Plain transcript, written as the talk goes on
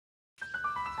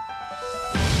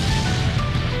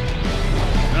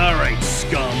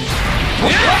scum.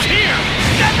 Here!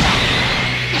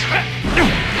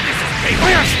 This is paper!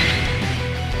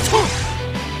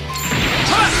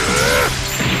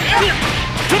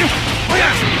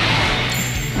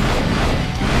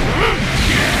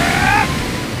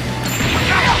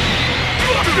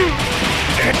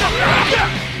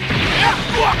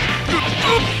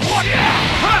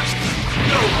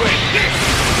 No way!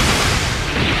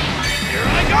 Here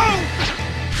I go!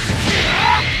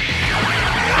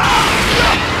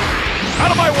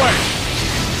 Out of my way!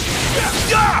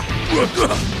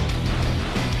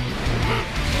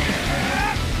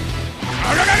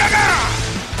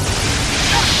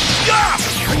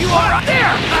 Are you all right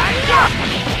there?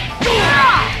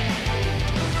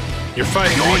 You're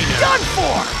fighting me You're now. done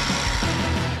for!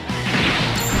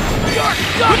 You're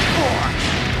done for!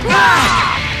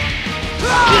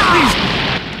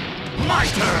 My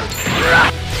turn!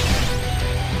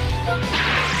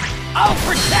 I'll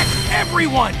protect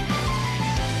everyone!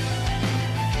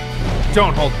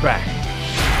 Don't hold back.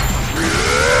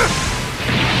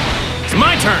 It's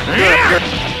my turn.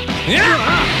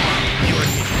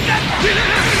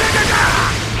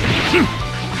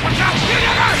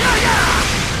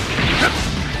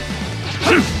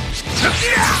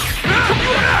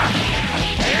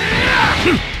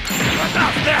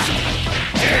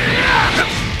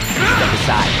 Step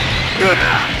aside.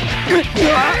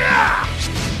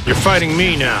 You're fighting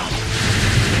me now.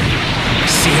 I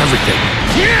see everything.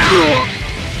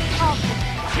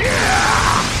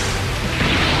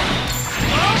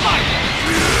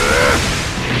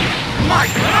 My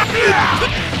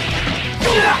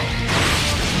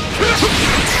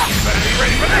better be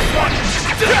ready for this one!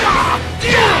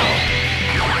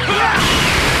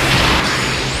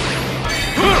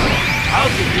 I'll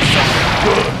give you something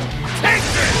good! Take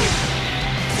this!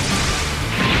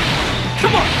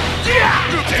 Come on!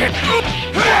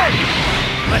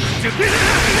 Let's do this!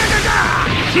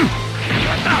 If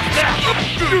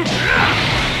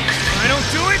I don't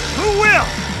do it, who will?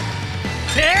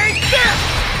 Take this!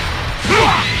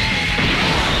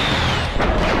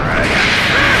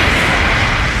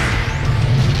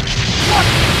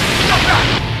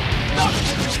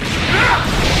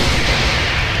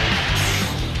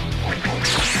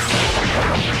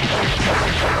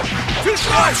 Too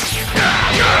strong!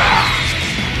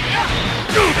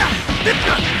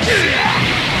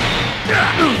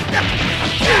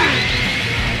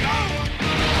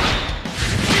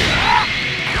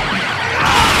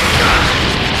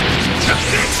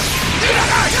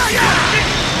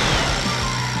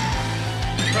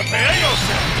 Prepare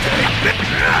yourself!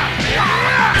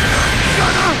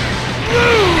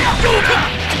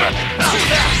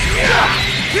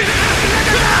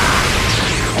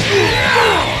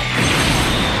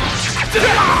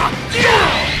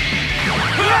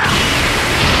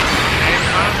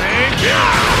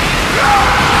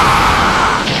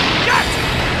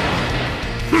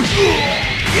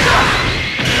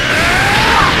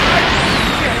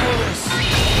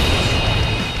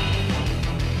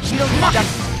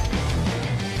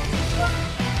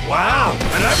 Wow,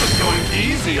 and I was going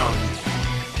easy on you.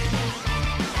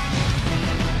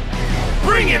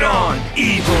 Bring it on,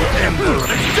 evil emperor!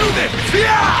 Let's do this!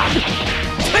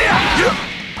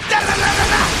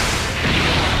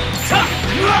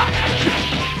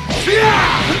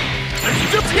 Let's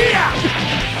do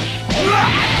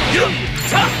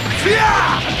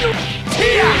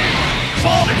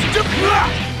fall! Let's do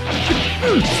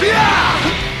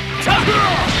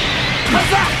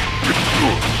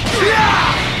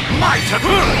my turn!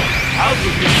 I'll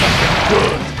give you something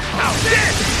good! Now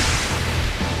this!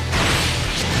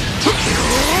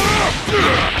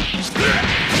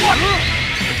 What?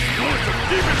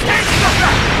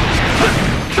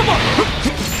 Come on!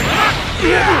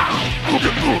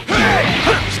 Hey!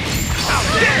 Now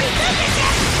this!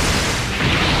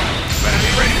 Better be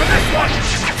ready for this one!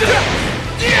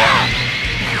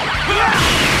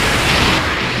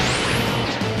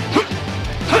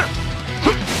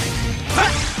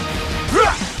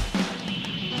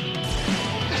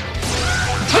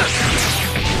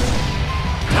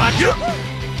 You're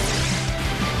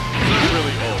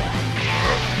really old.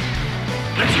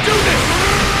 Let's do this!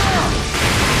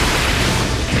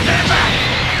 Stand back!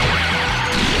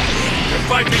 You're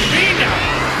fighting me now!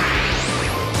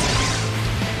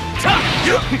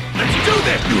 Let's do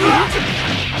this!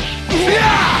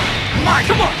 Mike,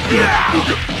 come on!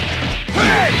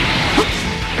 Hey!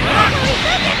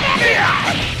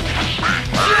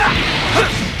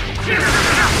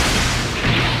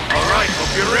 All right,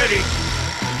 hope you're ready.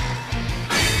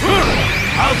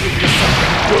 I'll give you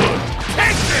something good.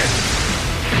 Take this!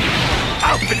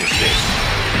 I'll finish this!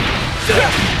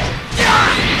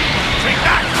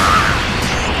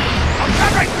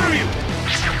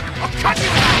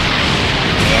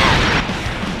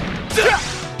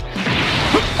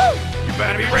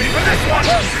 I'll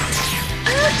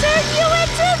turn you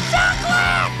into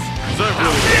chocolate! Is that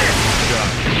really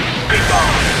Be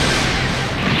gone!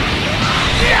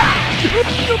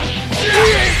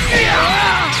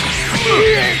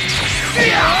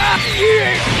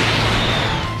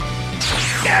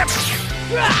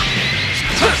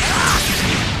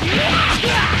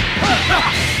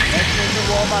 Nothing to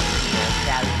warm up here,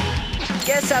 Sally.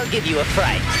 Guess I'll give you a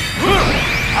fright.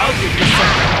 I'll give you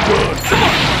something good. Come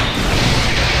on!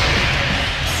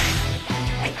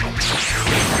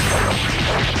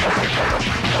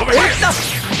 Over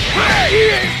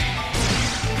here!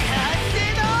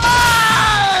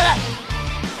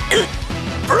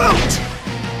 Brute!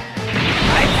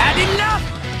 I've had enough!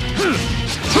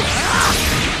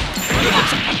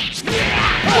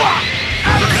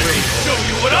 I'm ready to show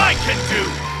you what I can do!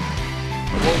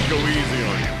 I won't go easy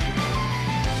on you.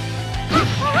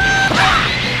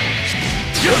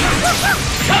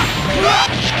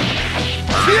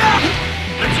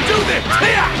 Let's do this!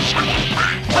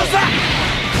 How's that?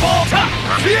 Ball top!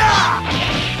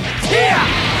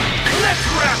 Let's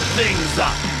wrap things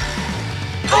up!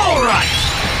 Alright!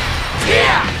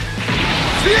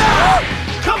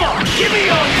 Come on, give me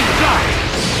all you got!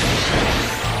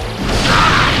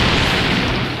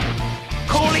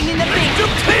 Calling in the big...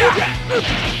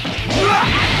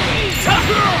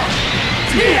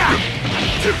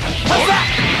 How's that?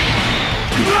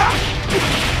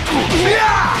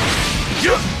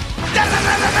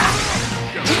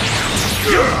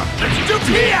 Let's do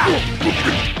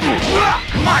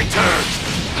my turn!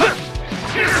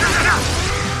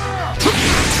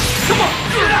 Come on!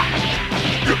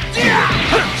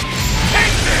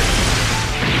 Take this!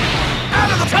 Out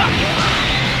of the top!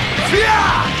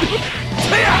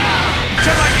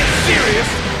 Shall I get serious?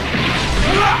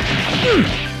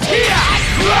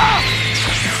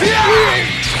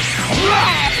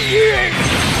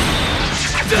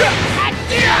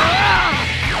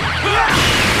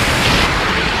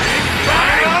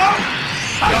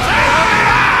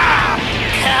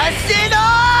 Cuss it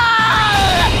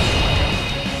all!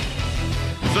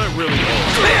 Is that really all?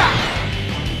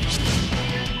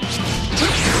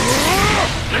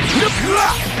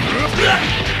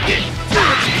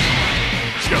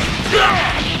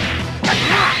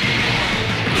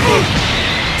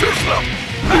 Too slow!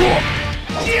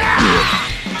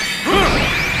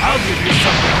 I'll give you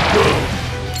something good!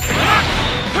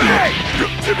 Hey!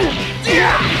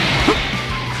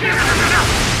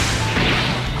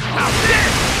 Now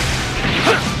this!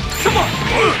 Come on!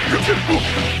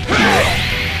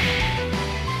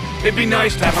 It'd be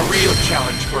nice to have a real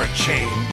challenge for a change.